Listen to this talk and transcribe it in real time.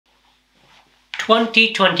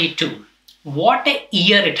2022. What a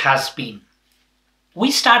year it has been. We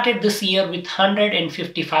started this year with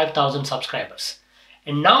 155,000 subscribers,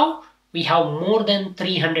 and now we have more than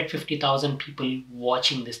 350,000 people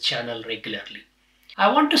watching this channel regularly.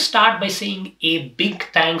 I want to start by saying a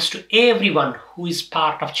big thanks to everyone who is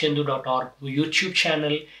part of Chandoo.org YouTube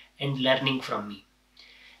channel and learning from me.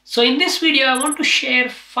 So in this video, I want to share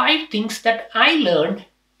 5 things that I learned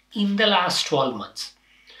in the last 12 months.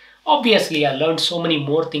 Obviously, I learned so many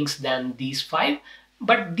more things than these 5,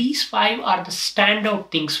 but these 5 are the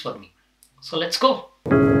standout things for me. So let's go.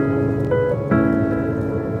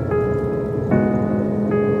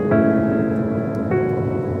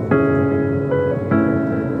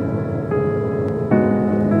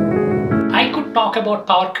 I could talk about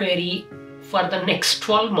Power Query for the next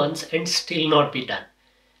 12 months and still not be done.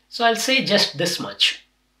 So I'll say just this much.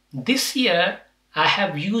 This year, I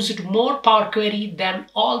have used more Power Query than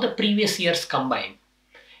all the previous years combined.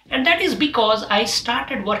 And that is because I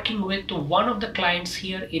started working with one of the clients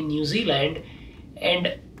here in New Zealand,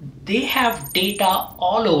 and they have data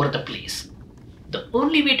all over the place. The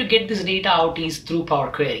only way to get this data out is through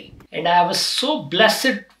Power Query. And I was so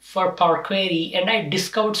blessed for Power Query, and I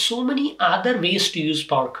discovered so many other ways to use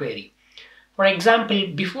Power Query. For example,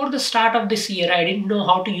 before the start of this year, I didn't know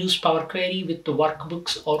how to use Power Query with the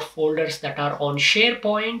workbooks or folders that are on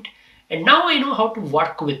SharePoint, and now I know how to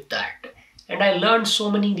work with that. And I learned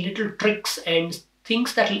so many little tricks and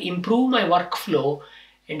things that will improve my workflow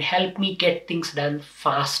and help me get things done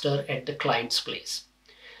faster at the client's place.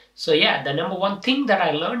 So yeah, the number one thing that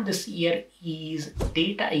I learned this year is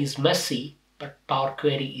data is messy, but Power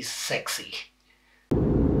Query is sexy.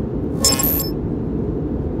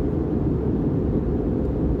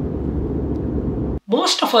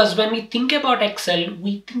 Most of us, when we think about Excel,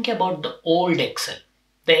 we think about the old Excel.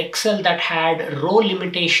 The Excel that had row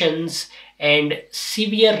limitations and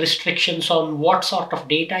severe restrictions on what sort of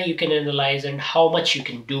data you can analyze and how much you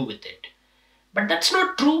can do with it. But that's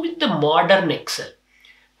not true with the modern Excel.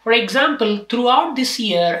 For example, throughout this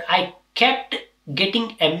year, I kept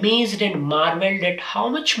getting amazed and marveled at how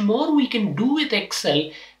much more we can do with Excel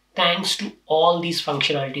thanks to all these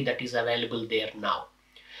functionality that is available there now.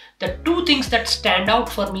 The 2 things that stand out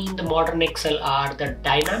for me in the modern Excel are the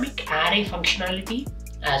dynamic array functionality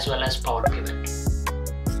as well as Power Pivot.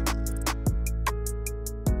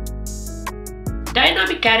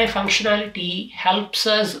 Dynamic array functionality helps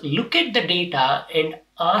us look at the data and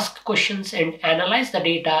ask questions and analyze the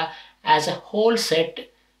data as a whole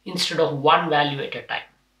set instead of one value at a time.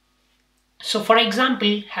 So for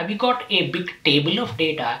example, have you got a big table of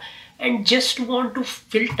data and just want to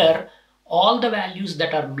filter all the values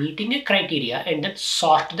that are meeting a criteria and then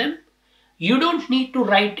sort them? You don't need to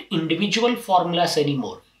write individual formulas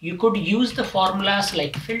anymore. You could use the formulas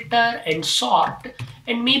like filter and sort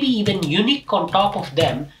and maybe even unique on top of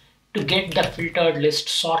them to get the filtered list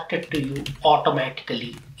sorted to you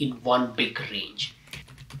automatically in one big range.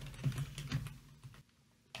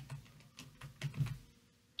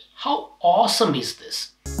 How awesome is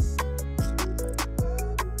this?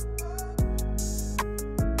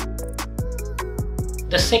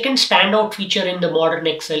 The second standout feature in the modern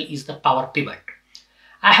Excel is the Power Pivot.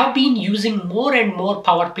 I have been using more and more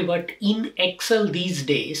Power Pivot in Excel these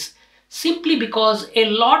days simply because a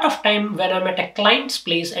lot of time when I'm at a client's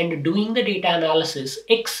place and doing the data analysis,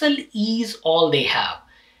 Excel is all they have.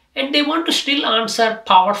 And they want to still answer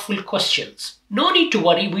powerful questions. No need to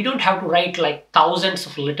worry, we don't have to write like thousands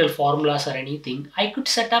of little formulas or anything. I could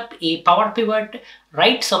set up a Power Pivot,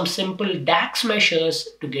 write some simple DAX measures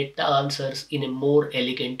to get the answers in a more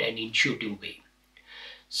elegant and intuitive way.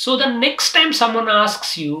 So the next time someone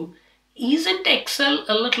asks you, isn't Excel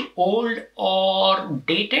a little old or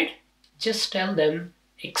dated? Just tell them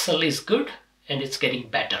Excel is good and it's getting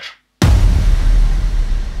better.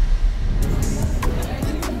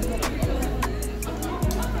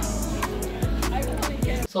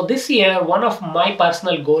 So this year, one of my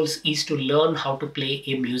personal goals is to learn how to play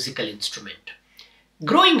a musical instrument.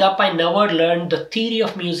 Growing up, I never learned the theory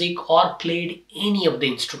of music or played any of the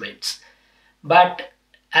instruments. But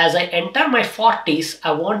as I enter my 40s,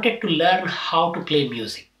 I wanted to learn how to play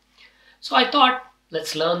music. So I thought,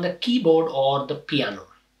 let's learn the keyboard or the piano.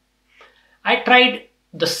 I tried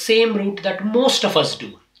the same route that most of us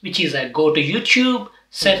do, which is I go to YouTube,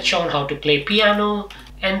 search on how to play piano,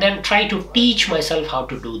 and then try to teach myself how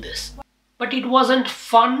to do this. But it wasn't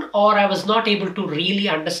fun, or I was not able to really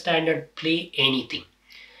understand and play anything.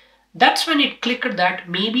 That's when it clicked that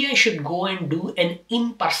maybe I should go and do an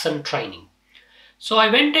in-person training. So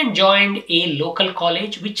I went and joined a local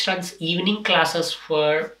college which runs evening classes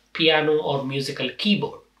for piano or musical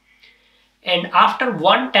keyboard. And after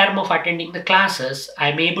one term of attending the classes,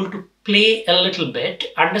 I'm able to play a little bit,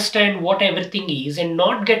 understand what everything is, and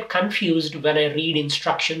not get confused when I read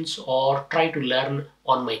instructions or try to learn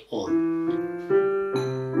on my own.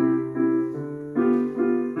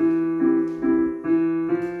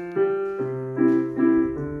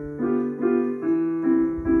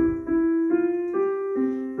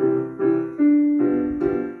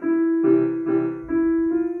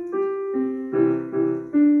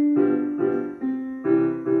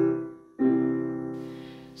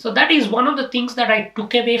 So that is one of the things that I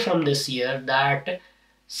took away from this year, that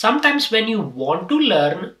sometimes when you want to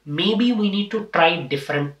learn, maybe we need to try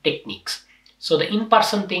different techniques. So the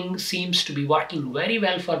in-person thing seems to be working very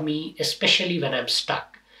well for me, especially when I'm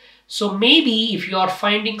stuck. So maybe if you are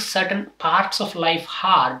finding certain parts of life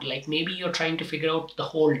hard, like maybe you're trying to figure out the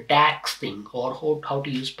whole DAX thing, or how to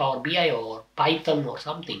use Power BI or Python or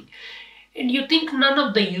something, and you think none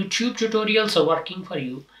of the YouTube tutorials are working for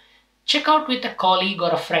you, check out with a colleague or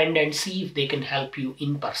a friend and see if they can help you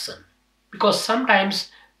in person. Because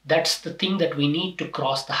sometimes that's the thing that we need to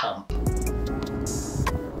cross the hump.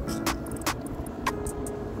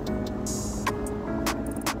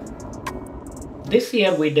 This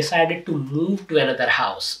year we decided to move to another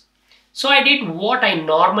house. So I did what I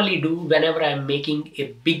normally do whenever I'm making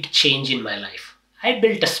a big change in my life. I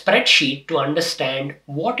built a spreadsheet to understand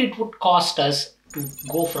what it would cost us to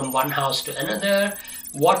go from one house to another,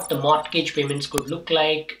 what the mortgage payments could look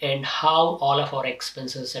like, and how all of our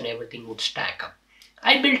expenses and everything would stack up.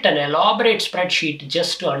 I built an elaborate spreadsheet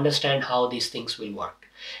just to understand how these things will work.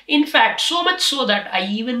 In fact, so much so that I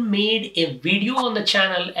even made a video on the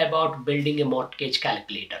channel about building a mortgage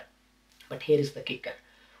calculator. But here is the kicker.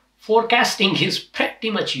 Forecasting is pretty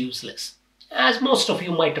much useless. As most of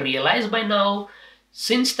you might realize by now,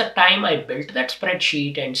 since the time I built that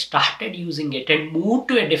spreadsheet and started using it and moved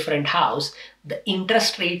to a different house, the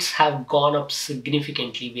interest rates have gone up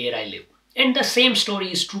significantly where I live. And the same story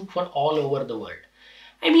is true for all over the world.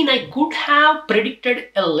 I mean, I could have predicted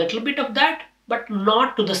a little bit of that, but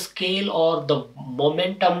not to the scale or the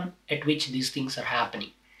momentum at which these things are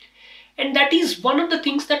happening. And that is one of the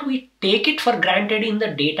things that we take it for granted in the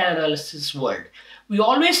data analysis world. We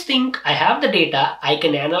always think, I have the data, I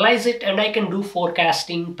can analyze it, and I can do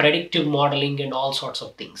forecasting, predictive modeling, and all sorts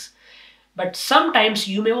of things. But sometimes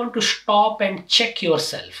you may want to stop and check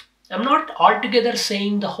yourself. I'm not altogether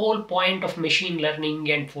saying the whole point of machine learning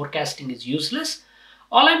and forecasting is useless.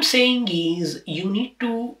 All I'm saying is you need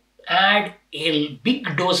to add a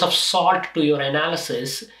big dose of salt to your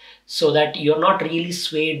analysis so that you're not really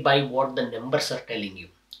swayed by what the numbers are telling you.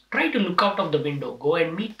 Try to look out of the window, go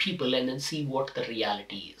and meet people, and then see what the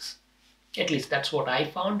reality is. At least that's what I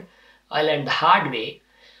found. I learned the hard way.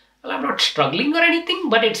 Well, I'm not struggling or anything,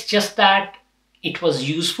 but it's just that it was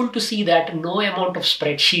useful to see that no amount of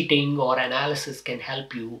spreadsheeting or analysis can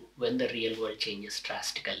help you when the real world changes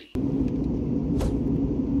drastically.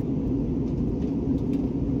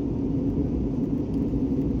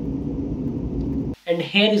 And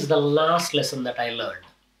here is the last lesson that I learned.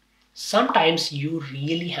 Sometimes you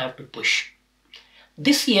really have to push.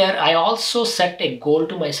 This year, I also set a goal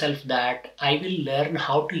to myself that I will learn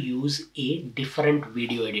how to use a different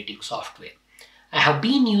video editing software. I have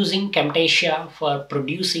been using Camtasia for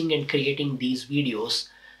producing and creating these videos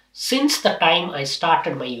since the time I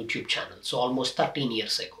started my YouTube channel, so almost 13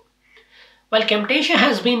 years ago. While Camtasia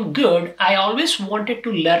has been good, I always wanted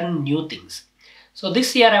to learn new things. So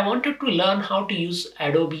this year I wanted to learn how to use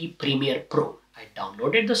Adobe Premiere Pro. I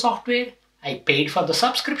downloaded the software, I paid for the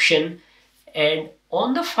subscription, and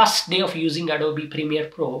on the first day of using Adobe Premiere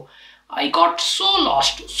Pro, I got so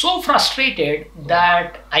lost, so frustrated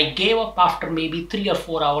that I gave up after maybe 3 or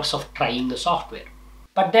 4 hours of trying the software.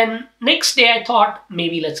 But then next day I thought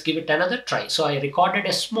maybe let's give it another try. So I recorded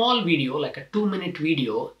a small video, like a 2-minute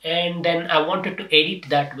video, and then I wanted to edit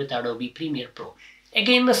that with Adobe Premiere Pro.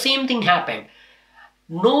 Again, the same thing happened.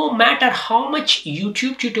 No matter how much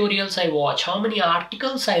YouTube tutorials I watch, how many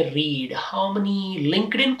articles I read, how many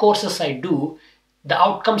LinkedIn courses I do, the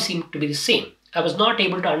outcome seemed to be the same. I was not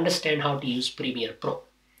able to understand how to use Premiere Pro.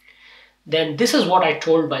 Then this is what I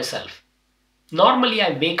told myself. Normally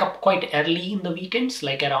I wake up quite early in the weekends,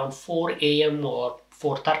 like around 4 a.m. or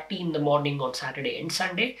 4:30 in the morning on Saturday and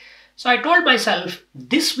Sunday. So I told myself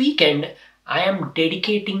this weekend I am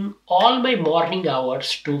dedicating all my morning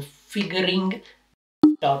hours to figuring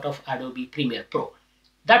out of Adobe Premiere Pro.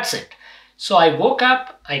 That's it. So I woke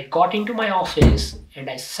up, I got into my office,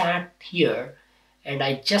 and I sat here and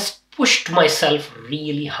I just pushed myself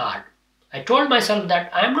really hard. I told myself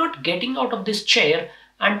that I'm not getting out of this chair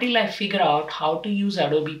until I figure out how to use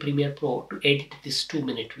Adobe Premiere Pro to edit this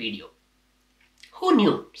 2-minute video. Who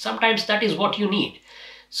knew? Sometimes that is what you need.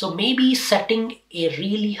 So maybe setting a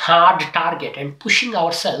really hard target and pushing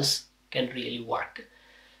ourselves can really work.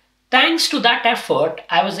 Thanks to that effort,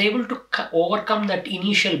 I was able to overcome that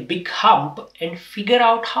initial big hump and figure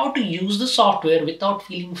out how to use the software without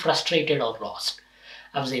feeling frustrated or lost.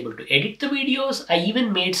 I was able to edit the videos. I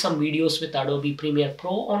even made some videos with Adobe Premiere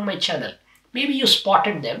Pro on my channel. Maybe you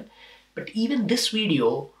spotted them, but even this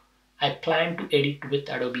video, I plan to edit with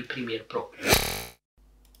Adobe Premiere Pro.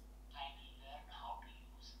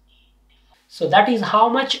 So that is how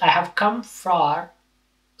much I have come far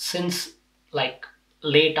since like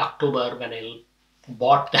late October when I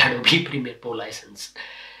bought the Adobe Premiere Pro license.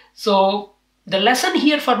 So the lesson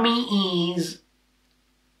here for me is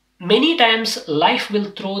many times life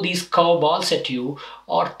will throw these curveballs at you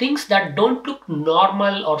or things that don't look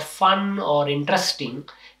normal or fun or interesting,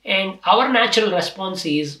 and our natural response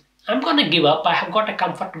is, I'm gonna give up. I have got a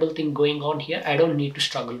comfortable thing going on here. I don't need to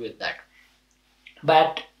struggle with that.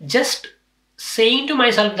 But just saying to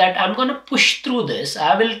myself that I'm gonna push through this,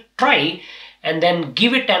 I will try, and then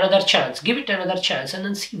give it another chance, and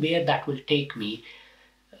then see where that will take me.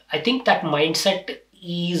 I think that mindset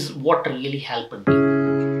is what really helped me.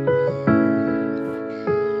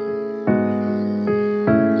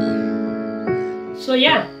 So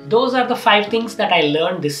yeah, those are the 5 things that I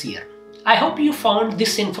learned this year. I hope you found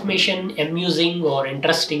this information amusing or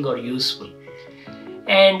interesting or useful.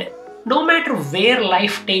 And no matter where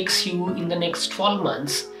life takes you in the next 12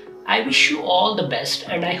 months, I wish you all the best,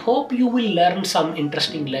 and I hope you will learn some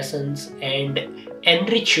interesting lessons and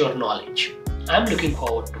enrich your knowledge. I'm looking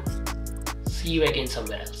forward to it. See you again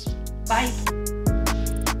somewhere else. Bye.